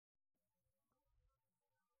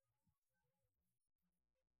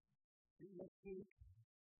Let's seek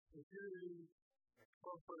security,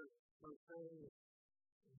 comfort, for things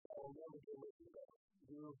that will never get with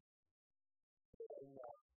you. And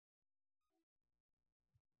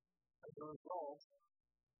as a result,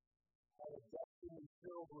 have a destiny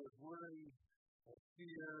filled with worry and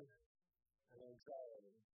fear and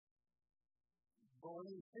anxiety. But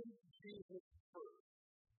when you seek Jesus first,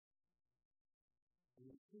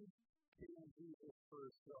 King Jesus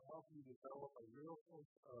first, will help you develop a real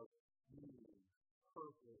sense of meaning,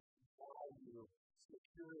 purpose, value,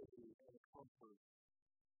 security, and comfort.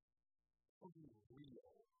 It will be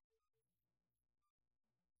real.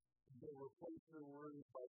 You'll replace your worries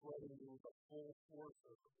by flooding you with a full force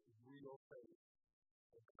of real faith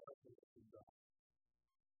and confidence in God.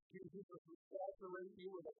 King Jesus will saturate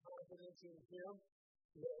you with a confidence in Him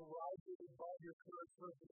that rises above your current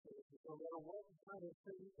circumstances. No matter what kind of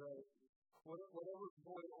thing, whatever's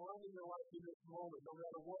going on in your life in this moment, no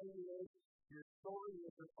matter what it is, your story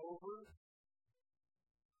isn't over.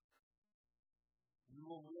 You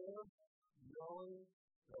will live knowing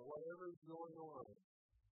that whatever is going on,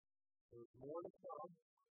 there's more to come,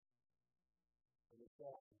 and the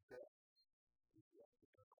fact is death is yet to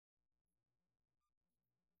come.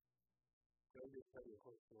 Let me just tell you a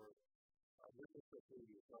quick story. This is the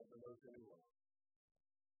previous, not the most anyway.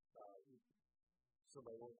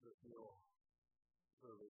 Somebody went to a funeral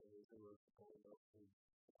service, and they were going up to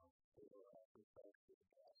they were asking back to the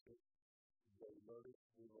casket. They noticed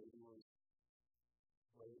the lady was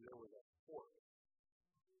laying there with a fork.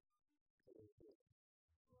 And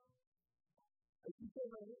she said,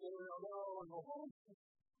 no, and go home.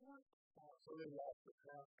 So they asked the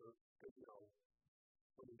pastor, because,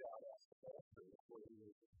 when God asked the pastor, what he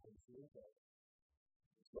was considering that.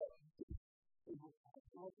 So, he was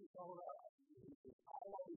what he told us. He said, I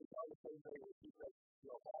want you to tell the same thing that he said,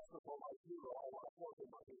 pastor, for my funeral, I want a fork in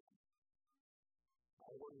my hand.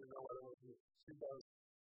 I want you to know what I want to do. She does.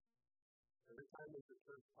 Every time there's a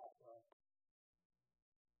church pop up,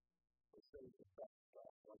 they say the best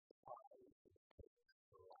stuff, like the pie, and the cake,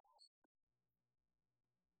 the last.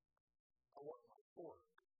 I want my fork.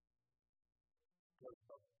 Because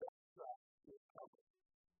the best stuff is coming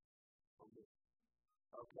from me.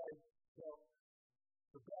 Okay? So,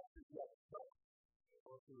 the best is yet to come. I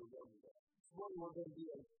want you to remember that. This morning we're going to be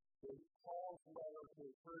in Paul's letter to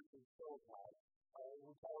the church in Philippi.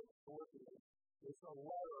 We call it Philippians. It's a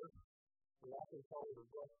letter. We often call it a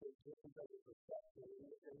book, but just because it's a section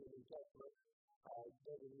in the New Testament, it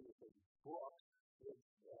doesn't mean it's a book. It's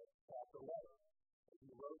a letter.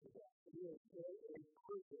 He wrote it down. He is a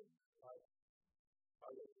Christian, right? I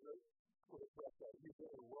would express that. He's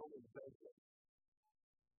a Roman basic.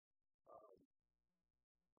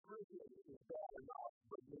 Christian is bad enough,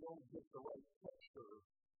 but you don't get the right picture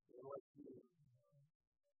unless you've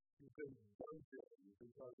been dungeon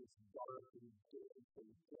because it's dark and dank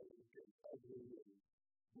and dank and ugly and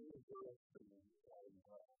dangerous and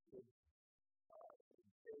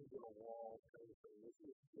things in a wall kind of thing.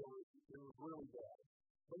 It was really bad.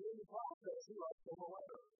 But in the process, he writes them a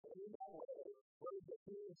letter. And in that letter, what does the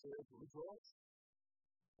king say? Rejoice.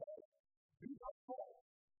 Be not full.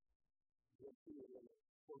 You'll see it in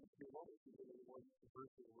 42 moments, even in one of the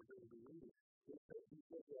verses we're going to be reading. He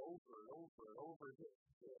says it over and over and over again.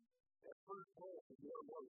 At first glance, if you don't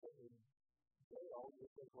know what's saying, they all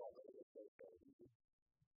just think, well, that's okay.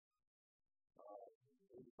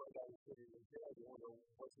 When you find out he's sitting in jail, you wonder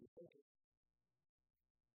what's he thinking.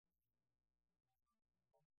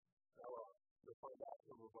 Now, we'll find out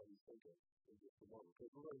some of what he's thinking in just a moment. Because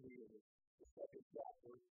we're going to be in the second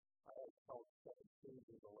chapter. It's called the second stage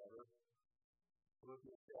of the letter.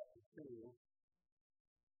 Philippians chapter 2.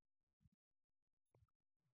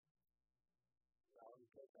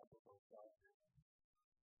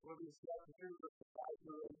 Philippians chapter 2, verses 5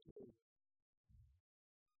 through 18.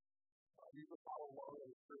 You can follow along on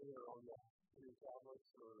the screen or on your tablets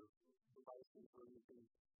or devices where you can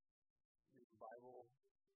use the Bible.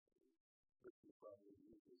 This is probably the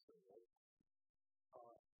easiest thing, right?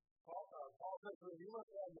 Paul says that you must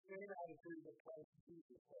have the same attitude that Christ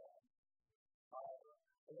Jesus had.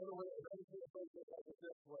 Another way to phrase it is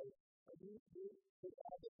this way. You should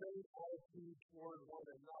have the same attitude toward one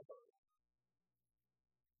another.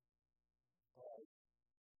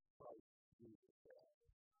 Christ Jesus had.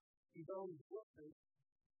 He though he existed,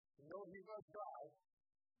 though he was God,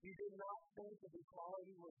 he did not think of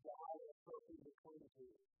equality with God as something to cling to.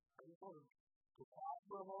 I just want to pause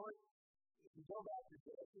for a moment. If you go back to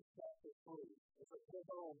Genesis chapter 3, it's a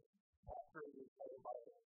pivotal chapter in the entire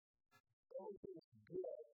Bible. Everything's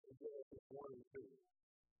good in Genesis 1 and 2.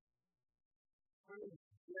 Everything's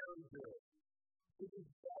very good. This is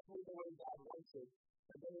exactly the way God wants it.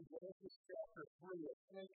 And then in Genesis chapter 3, a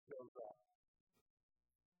snake shows up.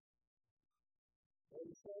 And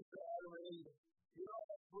he says to Adam and Eve, you know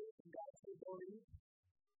that fruit that God said don't eat?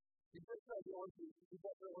 He just doesn't want you to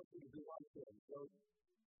do one thing. Don't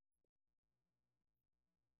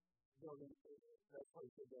eat it. That's why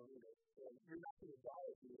he said don't eat it. And you're not going to die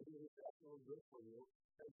if you eat it. It's absolutely good for you.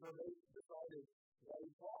 And so they decided that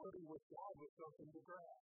equality with God was something to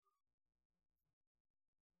grab.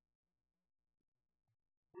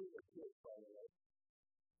 We were kids, by the way.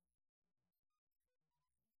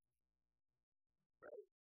 Right?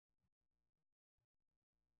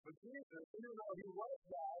 But Jesus, even though he was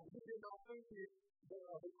God, he did not think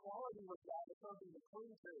that equality with God was something to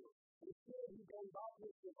cling to. Instead, he gave up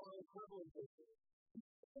his divine privileges. He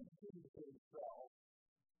emptied himself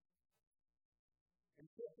and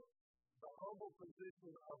took the humble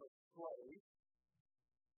position of a slave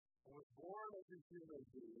and was born as a human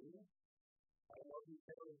being. I don't know if you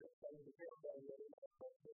counted that thing to count that yet.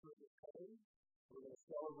 But Christmas is coming. We're going to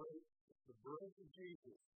celebrate the birth of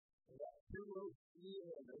Jesus. And that two-root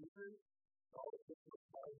DNA nature, all of this was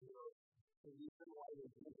part of the reason why the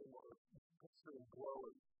people were constantly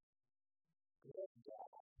glowing. And that's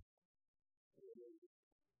God.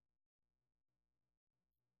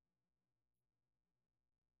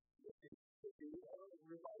 If you ever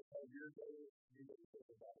realize how your day is, you need to think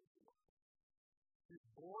about it. He's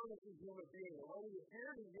born as a human being. And when he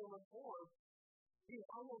appeared in human form, he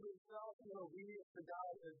humbled himself in obedience to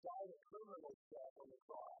God and died a criminal death on the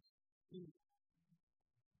cross. He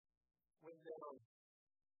went down,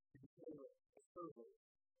 he became a servant,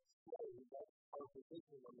 slave. That's our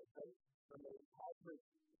position on the cosmic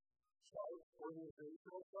chart,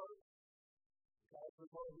 organizational chart. The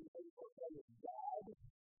cosmic organizational chart is God,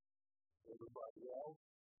 everybody else.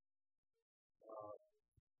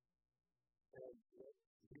 And he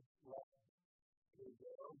left him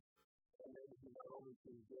down. And then he not only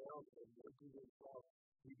came down and emptied himself,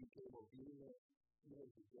 he became obedient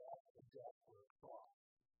even to death and death on the cross.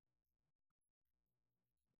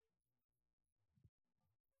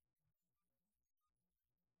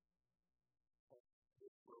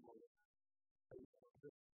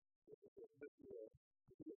 This is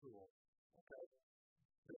a visual, okay?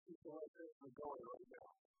 This is the way things are going right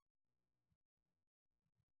now.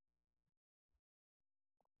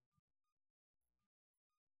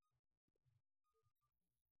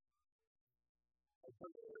 I put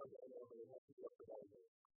the arrow down over and have to go up the bottom.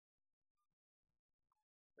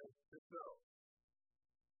 And so,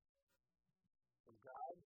 from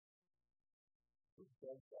God, who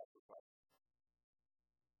does sacrifice.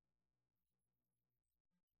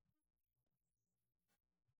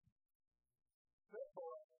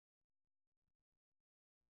 Therefore,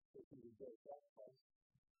 if he does sacrifice,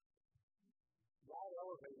 God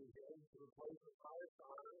elevated him to the place of highest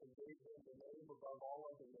honor and gave him the name above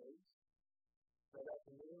all other names, that at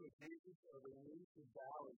the name of Jesus every knee should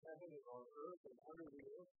bow in heaven and on earth and under the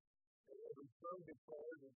earth, and every tongue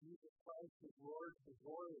declare that Jesus Christ is Lord to the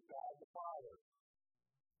glory of God the Father.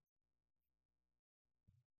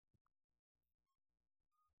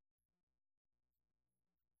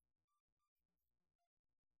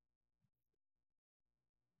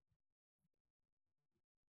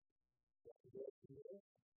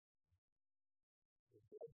 The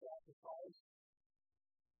dead sacrifice,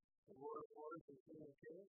 the Lord of Lords and King of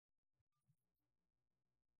Kings,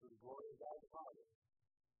 to the glory of God the Father.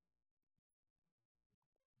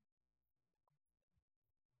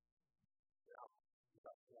 Now,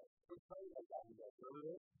 who started like that? You guys remember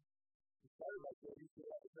this? He started like that. He said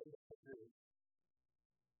everything that he do.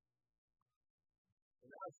 And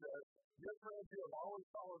now it says, your friends, you have always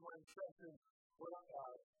followed my instructions.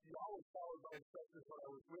 You always followed my instructions when I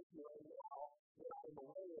was with you, and now that I am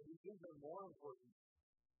away, and these things are more important.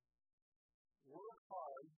 Work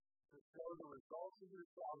hard to show the results of your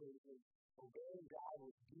salvation, obeying God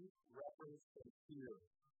with deep reverence and fear.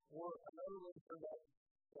 Or another way for that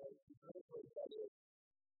is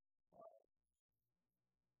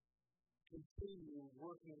continue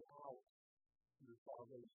working out your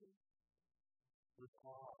salvation with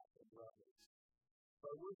awe and reverence. By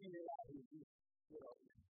working it out, you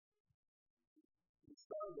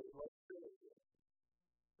started, let's finish it.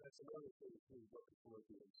 That's another thing in the book of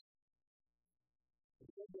Philippians.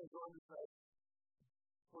 The book goes on to say,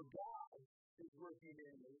 for God is working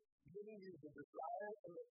in you, giving you the desire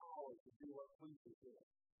and the power to do what pleases Him.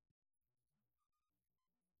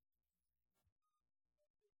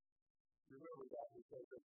 Remember that because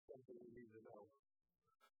it's something we need to know.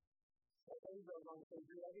 Second, I'm going to say,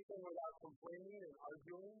 do everything without complaining and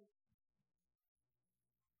arguing.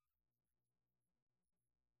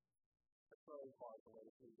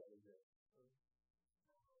 Anybody here?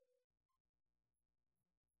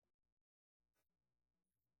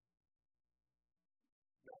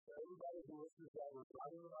 Now, for everybody who listens to that was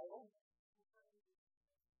not in the Bible,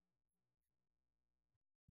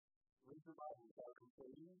 read your Bible without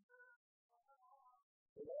complaining.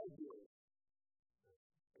 But I do.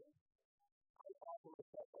 I talk to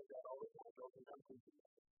myself like that all the time. Don't think I'm thinking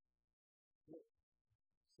that.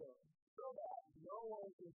 So that no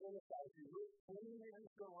one can criticize you. Look clean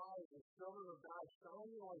into your lives as children of God,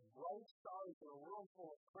 shining like bright stars in a world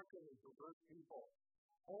full of crooked and perverse people.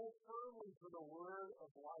 Hold firmly to the word of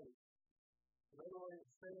life. Another way of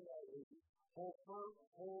saying that is hold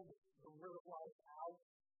the word of life out.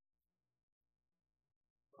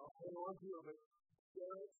 Hold on to it.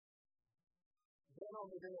 Share it. Then on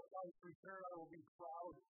the day of Christ's return, I will be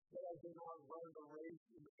proud that I did not run the race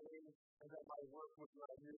in vain and that my work was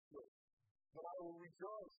not useless. But I will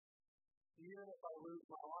rejoice, even if I lose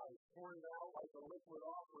my life, pouring it out like a liquid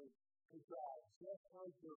offering to God, just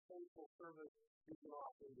like your faithful service is an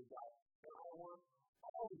offering to God. And I want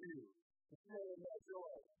all of you to share in that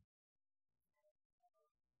joy.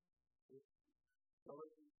 So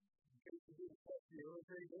in case you didn't catch the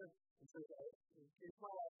illustrate this, it says, in case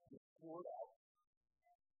my life is poured out,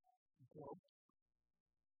 in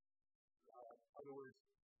other words,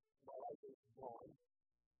 my life is gone.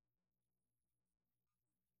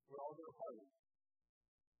 We're all going to party.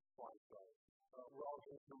 We're all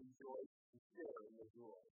going to rejoice and share in the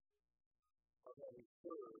joy of having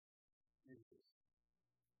served Jesus.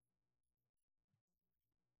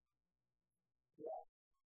 Yeah.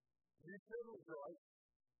 You should rejoice,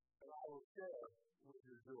 and I will share with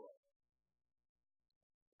your joy.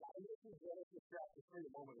 I mentioned Genesis chapter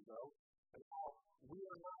 3 a moment ago, and how we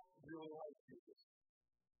are not really like Jesus.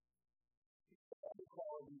 The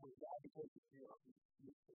quality with God because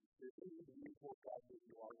there's a mutual God that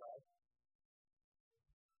you are God.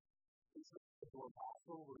 It's more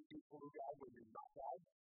possible with people who God when you're not God.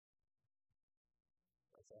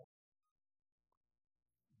 That's it.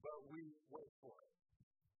 But we wait for it.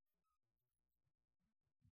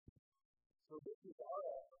 So this is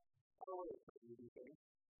our way of doing things.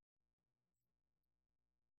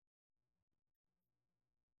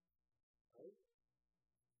 Right?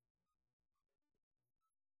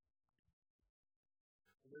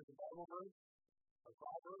 And there's a Bible verse, a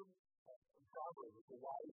proverb, it's a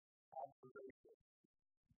wise observation.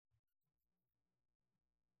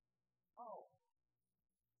 Oh.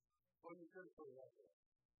 Well, you could have put it out there.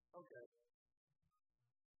 Okay.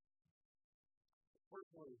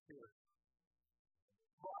 First one is here.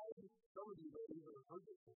 Pride, some of you may even have heard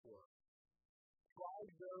this before.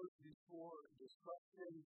 Pride goes before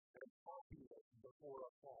destruction and happiness before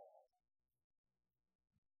a fall.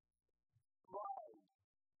 Pride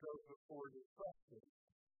goes before destruction.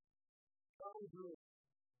 Some who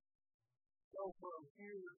go from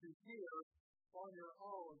here to here on your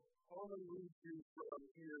own only lead you from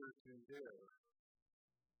here to there.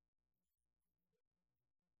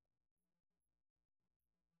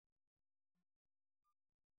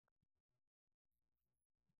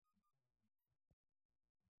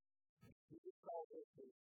 We call this the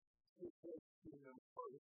secret kingdom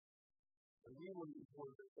first. And we will use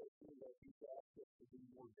words that say that He's asked us to be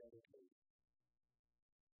more dedicated,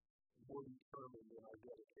 more determined in our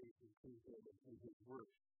dedication to Him and to His work.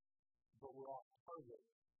 But we're off target.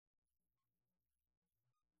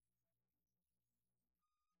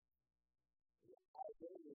 I've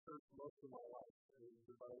been in the church most of my life. And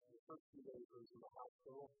the first few days I was in the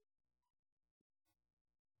hospital.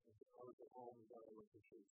 I was at home and then I went to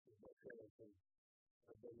church with my parents and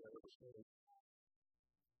I've been there ever since.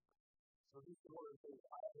 So this is one of the things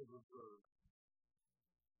I have observed.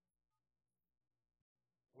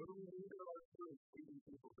 What do we need in our church? We need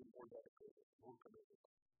people to be more dedicated, more committed.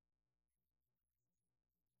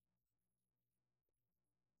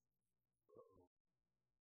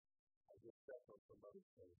 I just stepped on somebody's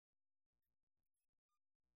face.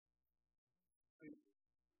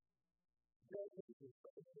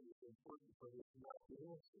 Dedication is important, but it's not the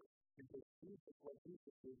answer. Because Jesus, what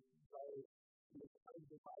Jesus did, He is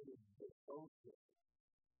undivided devotion,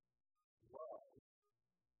 love,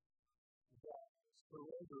 that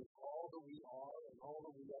surrenders all that we are and all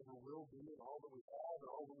that we ever will be and all that we have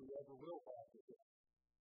and all that we ever will have to do.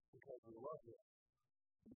 Because we love Him.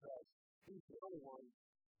 Because He's the only one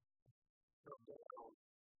come down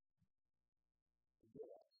to get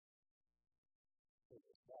us. Take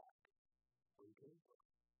us back where He came from.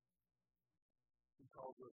 He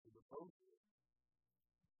calls us to devotion,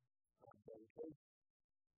 not dedication.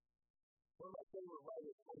 One of my favorite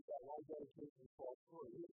writers points out why dedication falls short.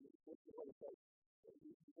 This is what it says.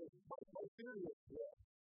 My theory is this.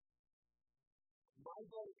 My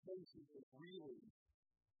dedication is really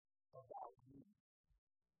about me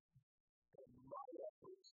and my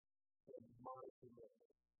efforts and my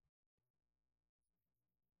commitment.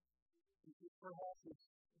 Perhaps it's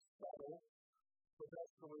subtle, but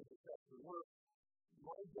that's the way the text works.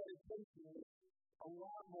 My dedication is a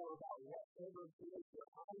lot more about whatever it is that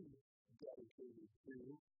I'm dedicated to,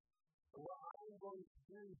 and what I'm going to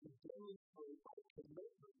do to demonstrate my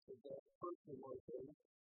commitment to that person or thing.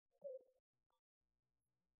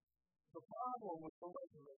 The problem with so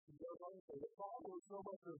much of it, the problem with so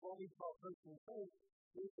much of what we call Christian faith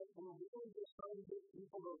is that we're really just trying to get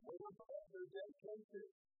people to live up their dedication.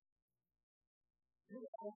 You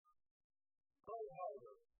know, pray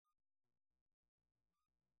harder.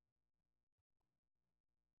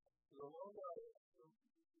 The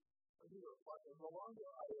longer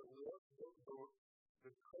I live,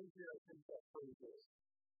 the crazier I think that phrase is.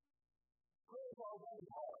 Pray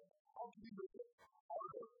hard. How can you make it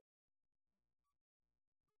harder?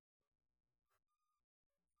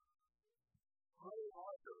 Pray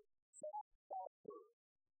harder. Fast faster.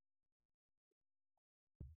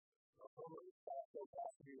 Fast so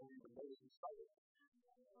fast you don't even notice you started.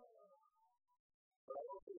 But I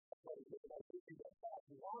don't think that's what it is. I think you get fast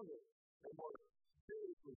longer and more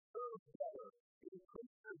seriously, serve better,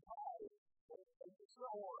 increase your time, and so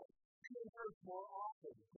on. Be in church more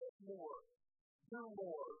often, get more, do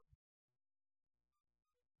more.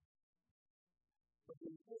 But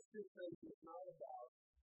the Christian faith is not about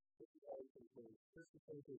Christian faith. Christian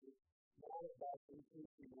faith is not about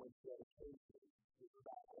increasing one's dedication. It's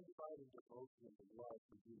about undivided devotion and love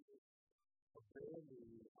to Jesus.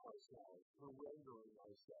 Abandoning ourselves, surrendering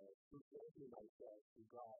ourselves, presenting ourselves to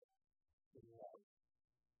God in love.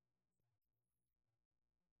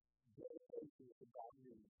 Dedication is about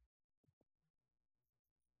me.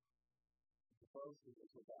 Devotion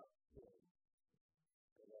is about Him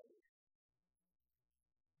and others.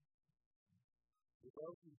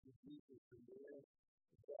 Devotion to Jesus demands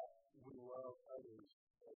that we love others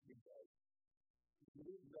as He does. You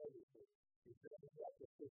didn't notice it. It's not about the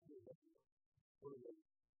 15 where the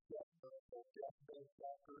deathbed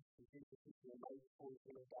doctor who thinks that people are nice for his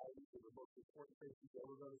anxiety for the most important things he's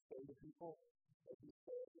ever going to say to people. And he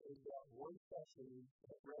said in that one session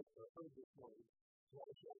that read the third this morning, John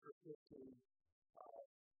chapter 15,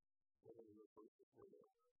 whatever the first before that,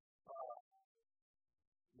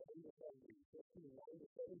 9 to 17, 15, 9 to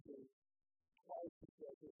 17, twice he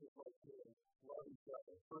said this is my command, love each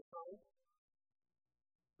other. First time,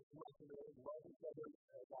 this is my command, love each other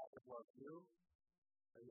as I have loved you.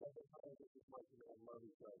 And the second time, this is my command, love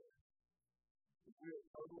each other. If we are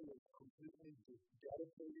totally and completely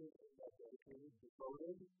dedicated and not dedicated,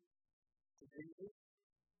 devoted to Jesus,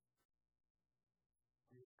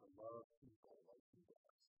 we have to love people like He does.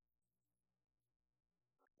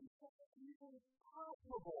 It's impossible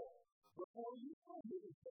before you know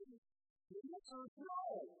anything. The answer is no.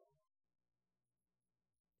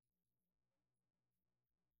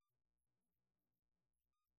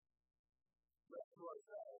 That's what I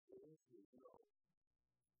said. The answer is no.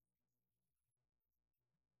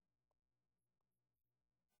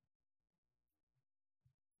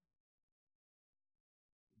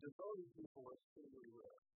 Devoted people are extremely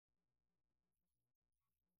rare.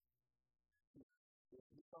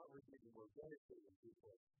 It's not really the more dedicated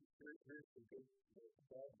people. Here's the good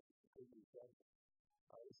news.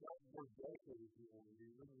 It's not more dedicated people than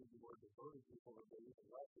you. Literally, the more devoted people are even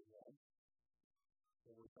less than them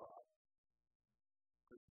than we thought.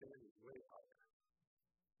 The standard is way higher.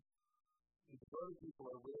 The devoted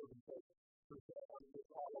people are rare because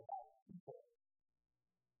it's all about people.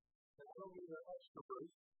 And I don't mean they're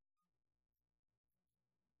extroverts.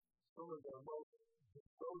 Some of the most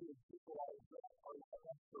devoted people I've met are not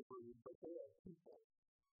extroverted, but they are people.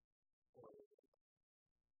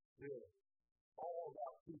 They're all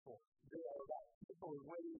about people. They are about people in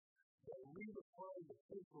ways that redefine the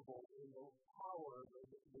principle in the power,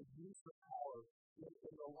 the use of power in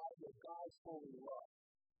the light of God's holy love.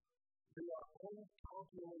 They are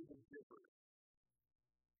uncalculated givers.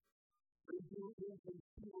 They do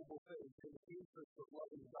inconceivable things in the interest of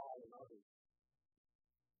loving God and others.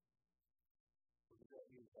 What does that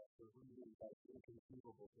mean, Pastor? What do you mean by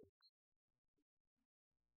inconceivable things?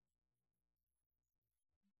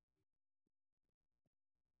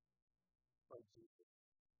 Like Jesus.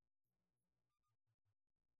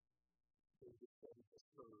 They just said to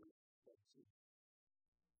serve like Jesus.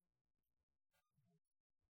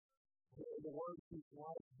 The one whose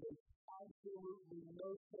life makes absolutely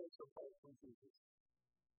no sense apart from Jesus.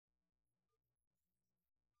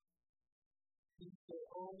 their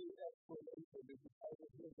only explanation is because of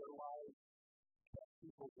his their lives kept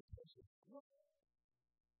people's attention.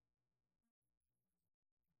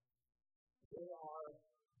 They are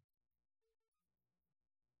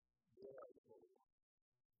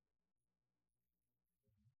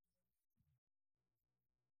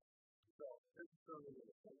so this sermon in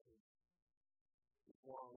attention is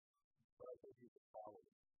long, but I think you can follow it.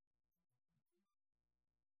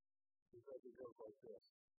 Because it goes like this.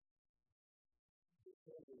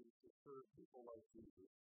 Pretending to serve people like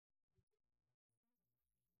Jesus.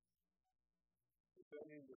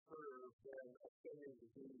 Pretending to serve than attending to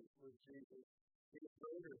be with Jesus is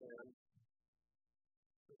greater than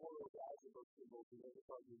the one of those guys in those symbols who never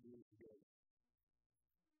thought you'd use again.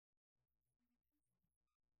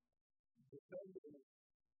 Pretending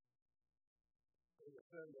and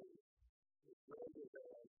attending is greater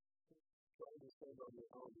than trying to stand on your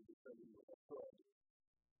own and defending with a foot.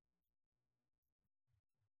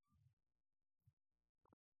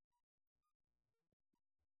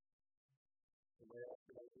 And they ask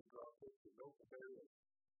me, I can drop this to no comparison.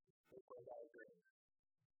 That's what I agree.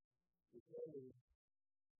 Pretending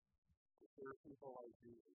to serve people like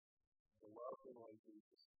Jesus, to love them like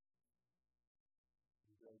Jesus,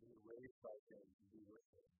 and to be raised by him, to be with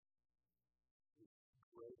him. It's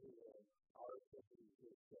greater than our ability to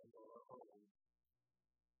stand on our own,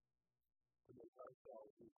 to make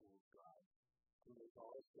ourselves equal with God, to make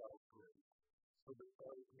ourselves great, so that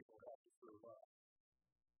other people have to serve us.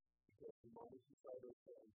 Because the moment you try those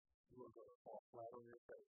things, you are going to fall flat on your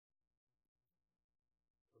face.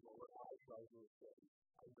 The moment I try those things,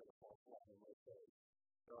 I'm going to fall flat on my face.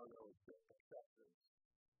 There are no exceptions.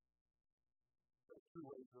 There are two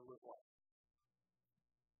ways to live life.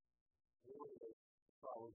 One is to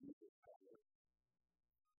follow Jesus' power.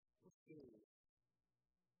 The two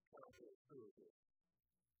counterintuitive.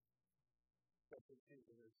 Second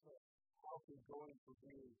season is how can going to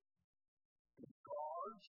be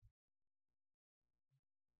charged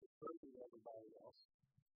to serving everybody else,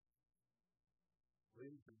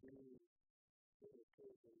 ready to be in the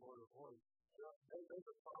case of Lord of Lords. There's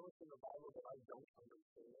a promise in the Bible that I don't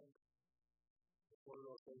understand. It's one of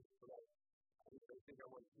those things that I think I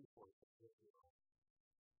want to keep for it.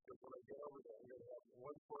 Because when I get over there, I'm going to have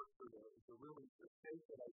one part for the really the faith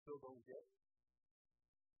that I still don't get.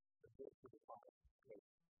 The faith to the Bible. Because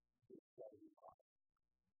it's got to be Bible.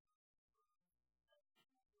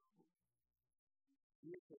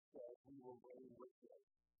 Jesus said we will reign with him.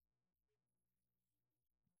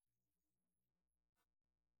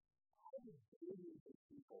 How do billions of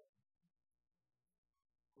people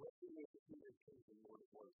reign with the King of Kings and Lord of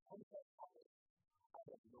Lords? How does that happen? I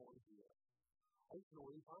have no idea. I don't know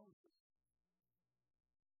any promises.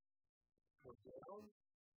 Go down,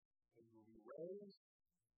 and you will be raised,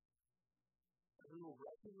 and we will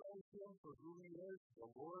recognize him for who he is, the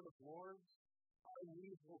Lord of Lords. Our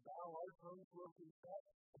knees will bow, our tongues will confess,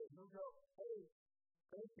 and you go, hey,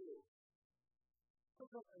 thank you.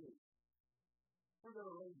 Look at me. We're going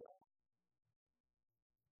to reign now.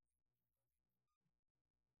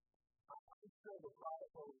 I'm still the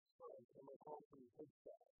prodigal son, and my home from his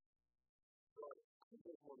dad. So I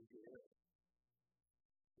just want to get in.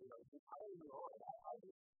 You know, I don't know.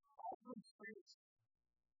 I've been streets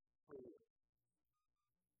for you.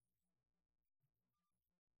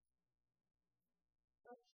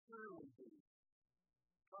 That's surely be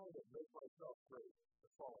trying to make myself great to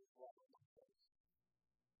fall flat on my face.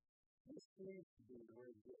 This seems to be the way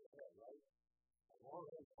to get ahead, right? As long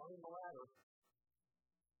as I'm climbing the ladder,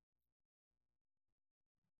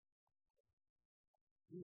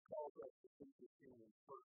 he calls us to seek his kingdom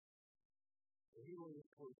first. And he will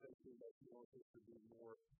influence everything that he wants us to be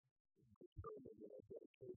more determined in our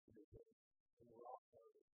dedication to him. And we're all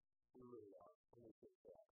started. We really are. And we take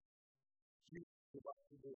that. Jesus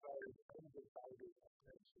desires undivided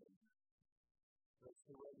attention that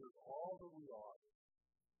surrenders all that we are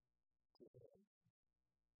to him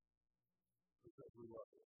because we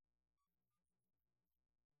love him.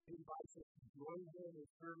 He invites us to join him in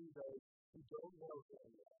serving those who don't know him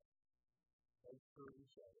yet and serve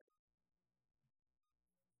each other.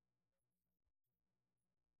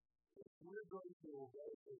 If we're going to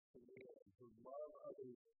obey his command to love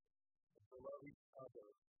others and to love each other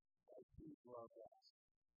as he loved us,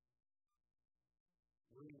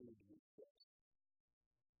 we need to be fixed.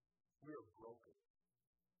 We are broken.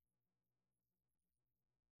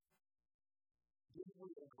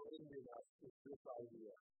 Deeply ingrained in us is this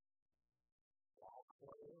idea. I'll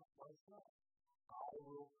care myself.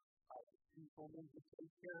 People need to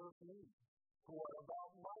take care of me. What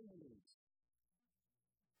about my needs?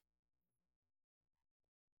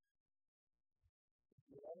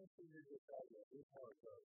 figured this out yet. Here's how it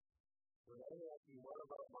goes. When I ask you what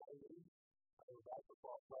about my needs, I was about to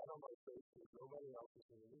fall flat on my face because nobody else is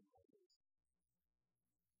going to meet my needs.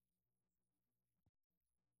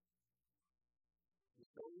 You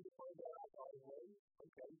still need to find out outside of ways?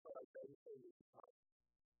 Okay, but I tell you so this time.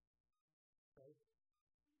 Okay?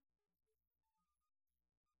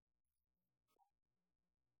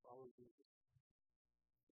 Follow Jesus.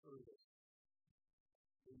 Through this.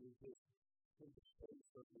 We need this in the space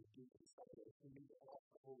of your deep inside of us. We need to ask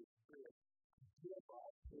the Holy Spirit to give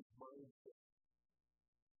us his mindset.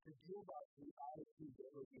 To give us the attitude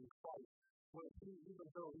that was in Christ. When he, even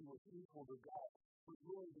though he was equal to God, was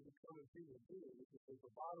willing to become a human being, which is at the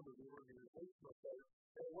bottom of the organization of faith,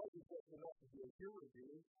 and it wasn't just enough to be a human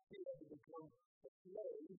being, he had to become a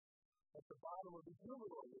slave at the bottom of the human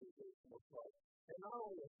organization of faith. And not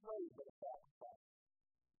only a slave, but a sacrifice.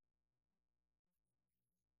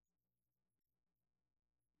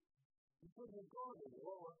 He couldn't have gone to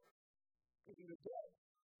war because he was dead.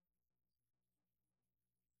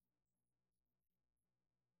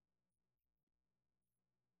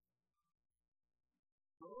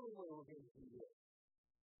 The only way we're going to do this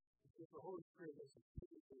is if the Holy Spirit is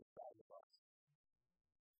physically inside of us.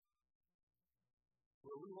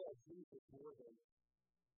 Where we love Jesus more than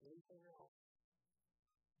anything else.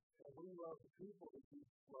 And we love the people that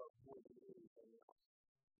Jesus loves more than anything else,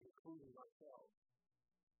 including ourselves.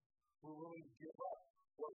 We're willing to give up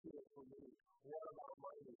what's in it for me. What about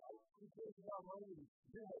my needs? Who cares about my needs?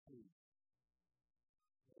 You have needs.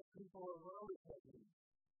 The people around us have needs.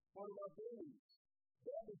 What about their needs?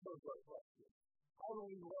 That becomes our question. How do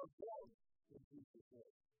we love them in Jesus'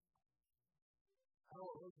 name? How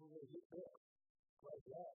on earth are we going to get there? Like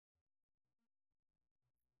that.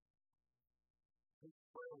 Let's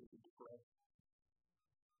pray with you today.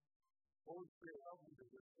 Holy Spirit, help me to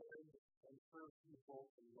defend and serve people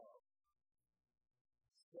in love.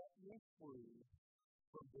 Set me free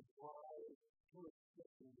from the drive to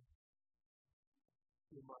ascend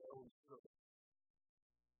in my own strength.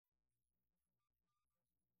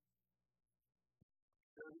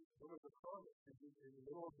 There was a promise in the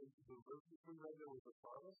middle of the verses we read. There was a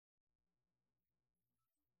promise.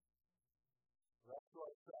 That's to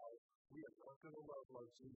ourselves. We are not going to love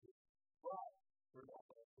like Jesus. But we're not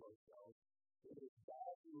going to love ourselves. It is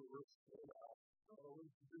God who works in us. We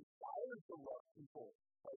desire to love people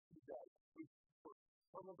like he does. For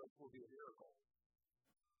some of us will be a miracle.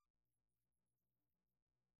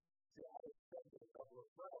 See, I expected a couple of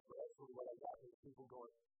friends, but actually what I got was people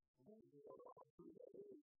going, you don't know how true that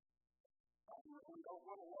is. I really don't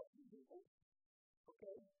want to love you people.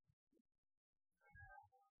 Okay?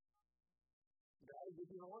 Guys,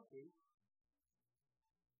 if you don't want to,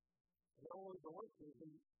 you don't want to work with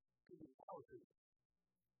them, give you power to.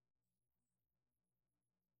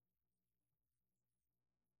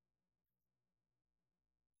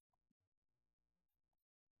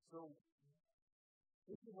 So,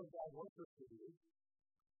 this is what God wants us to do.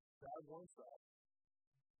 God wants us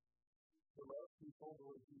to love people the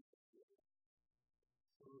way Jesus did.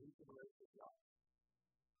 So that we can relate to God.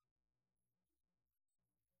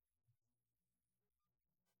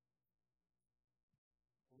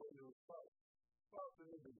 When you start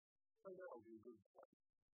maybe right now would be a good time.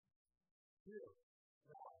 Here,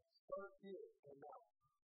 now, start here and now.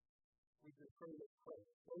 We can pray this prayer.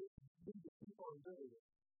 We need to keep on doing it.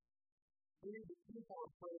 We need to keep on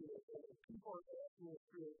praying it and keep on asking the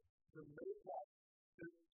Spirit to make that, to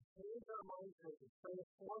change our mindset, to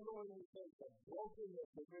transform the way we think, that brokenness,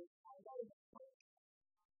 that there's I got to pray.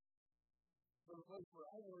 From a place where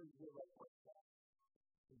I want to give up myself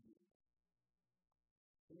to you.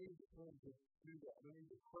 We need to do that. We need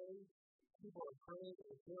to pray. Keep on praying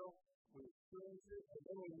until we experience it, and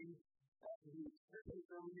then we need, after we experience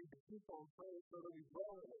it, we need to keep on praying so that we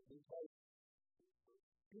grow in it. Because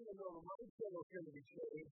even though the mindset is going to be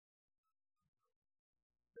changed,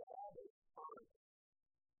 the habits aren't.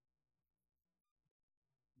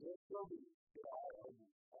 There's still be God and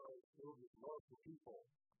still be love for people.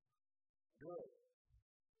 Good.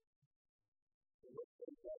 And let's say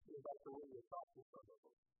exactly about the way you talk to some of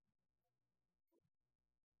them.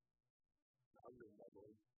 I'm doing that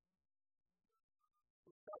way.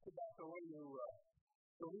 Let's talk about the way you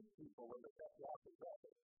salute people when they cut you off in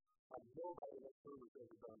traffic. Like nobody in this room has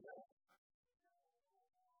ever done that.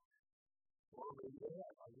 Or maybe they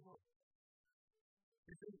have. I don't know.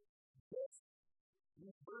 You see,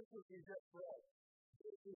 these verses we just read,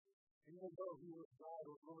 even though he was God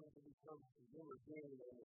was willing to become a human being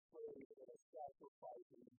and a slave and a sacrifice,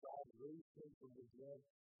 and God raised him from the dead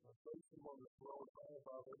and placed him on the throne high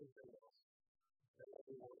above everything else and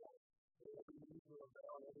everyone else. every knee will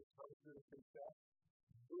bow and every tongue will confess.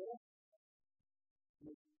 This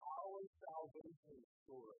is our salvation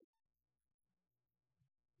story.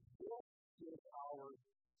 This is our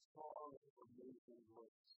song of amazing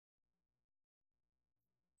grace.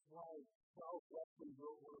 That's why Charles Wesley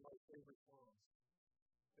wrote one of my favorite songs.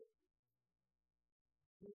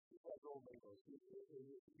 It's like old English. It's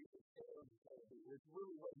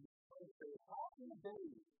really what he's trying to say. Happy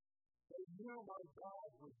days that knew my God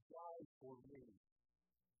would die for me.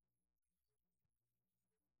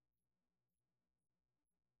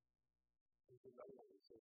 There's another one that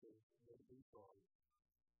says the new song.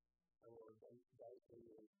 I want to die for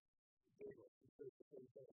you. David, he says the same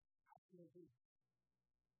thing. Happy days.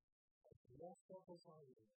 Messed up as I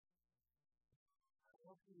am.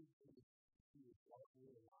 How can you be without me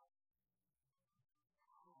alive?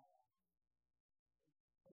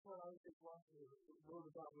 That's what I just wrote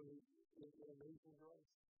about when he was in Amazing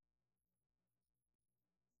Grace.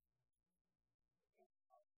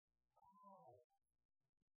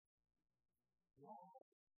 Wow.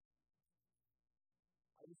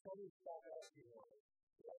 I just had to stop asking why.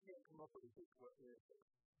 I can't come up with a good answer.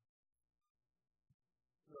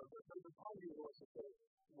 The party wants to say,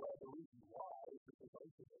 well, the reason why is because I'm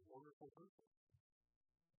such a wonderful person.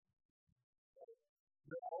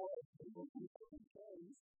 No, people who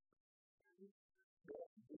change,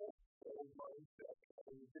 mindset,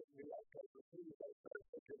 and you get me that type of thing, I start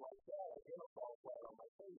thinking like that, I'm going to fall flat on my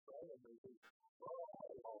face, right? I'm thinking, well,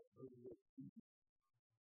 I'll do this.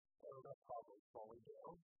 That's probably falling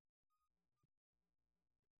down.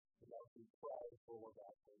 Without being prideful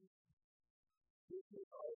about things. This is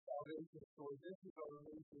our salvation story. This is our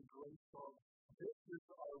amazing grace song. This is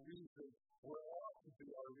our reason. Where else would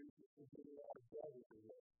be our reason for getting out of bed every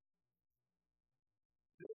day?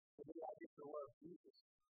 This is the day I get to love Jesus.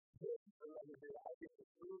 This is another day I get to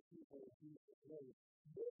serve people in Jesus' name.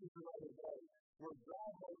 This is another day where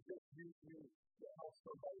God won't just use me to help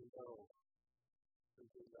somebody know.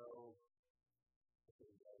 Because they know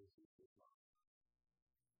that God is Jesus' name.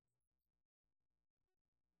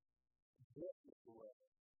 This is the way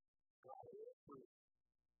God answers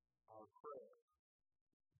our prayer.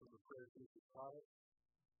 From the prayer Jesus taught us,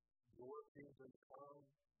 your kingdom come,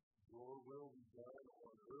 your will be done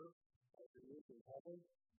on earth as it is in heaven.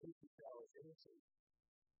 This is how it's answered.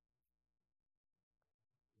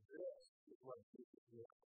 This is what Jesus did.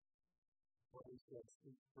 What he said,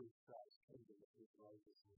 seek first God's kingdom and his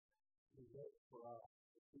righteousness. He waits for us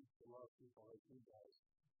to seek to love people like he does,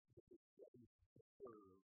 to be ready to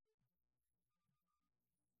serve.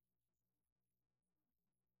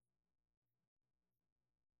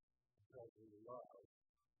 Because we love,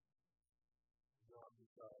 not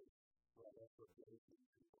because, well, that's what they do.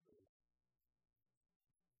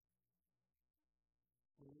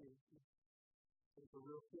 It's a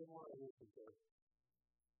real thin line, isn't it?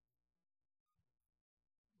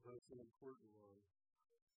 That's an important one.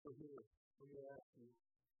 So here, let me ask you,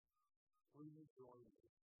 will you join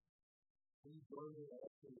me? Will you join me in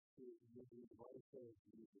asking the Spirit to give you the right thing to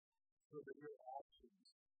Jesus, so that your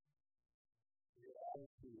actions, your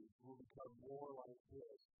attitude will become more like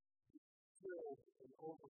His, filled and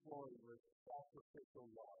overflowing with sacrificial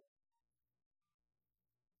love?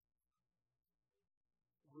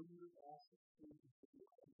 Will you ask the Spirit to be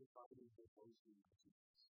undivided devotion to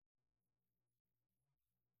Jesus?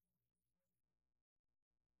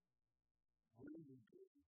 Will you do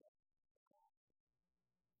it?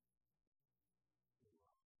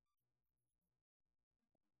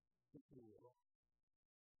 If you will,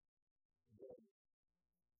 then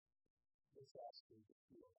let's ask Him to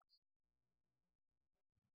heal us.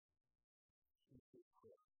 Jesus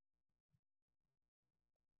Christ.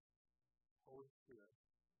 Holy Spirit,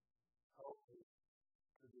 help me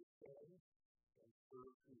to defend and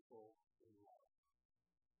serve people in love.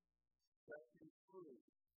 Set me free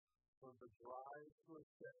from the drive to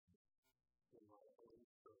ascend in my own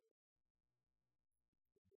service.